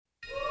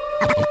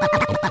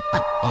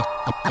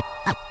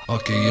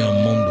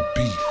RKM on the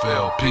beat,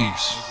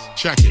 FellPeepz.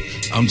 Check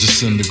it. I'm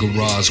just in the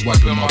garage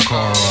wiping my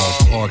car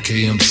off.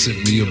 RKM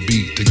sent me a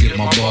beat to get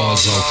my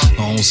bars off.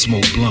 I don't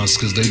smoke blunts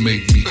cause they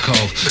make me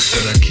cough,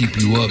 but I keep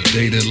you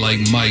updated like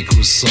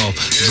Microsoft.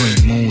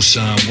 Drink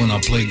moonshine when I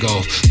play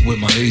golf with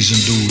my Asian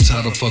dudes.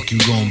 How the fuck you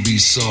gonna be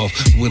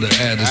soft with an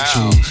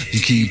attitude?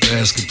 You keep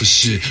asking for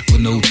shit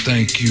with no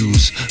thank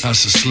yous. I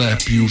should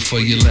slap you for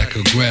your lack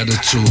of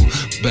gratitude.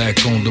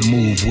 Back on the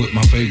move with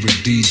my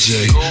favorite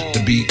DJ. The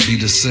beat be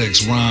the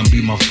sex, rhyme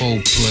be my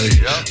foreplay.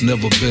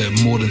 Never bet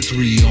more than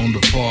 3 on the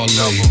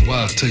parlay.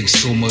 Why take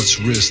so much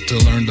risk to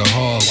learn the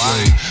hard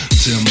way?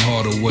 Tim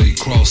Hardaway,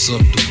 cross up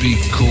the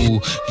beat,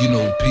 Kool. You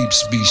know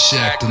peeps be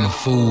Shaqtin' a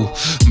fool.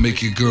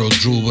 Make your girl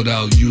drool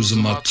without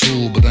using my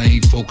tool. But I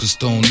ain't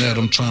focused on that,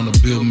 I'm trying to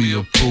build me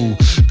a pool.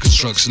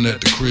 Construction at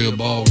the crib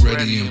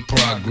already in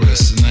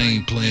progress. And I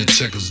ain't playing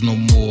checkers no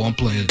more, I'm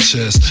playing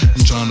chess.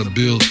 I'm trying to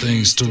build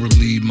things to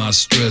relieve my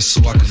stress,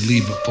 so I can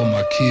leave it for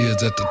my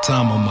kids at the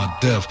time of my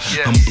death.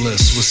 I'm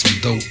blessed with some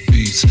dope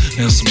beats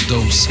and some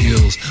dope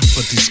skills,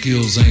 but these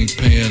skills ain't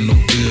paying no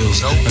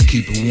bills. I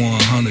keep it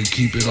 100,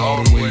 keep it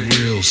all the way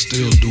real.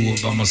 Still do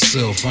it by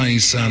myself, I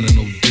ain't signing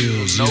no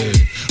deals, yeah.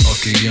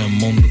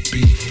 RKM on the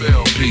beat,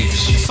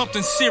 FellPeepz.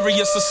 Something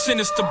serious, a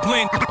sinister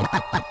blend.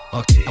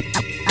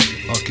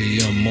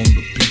 RKM on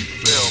the beat,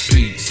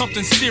 FellPeepz.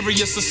 Something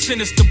serious, a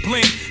sinister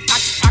blend.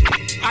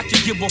 I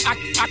can give a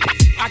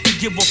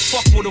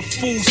fuck what a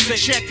fool say.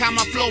 Check how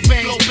my flow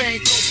bang,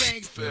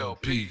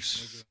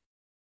 FellPeepz.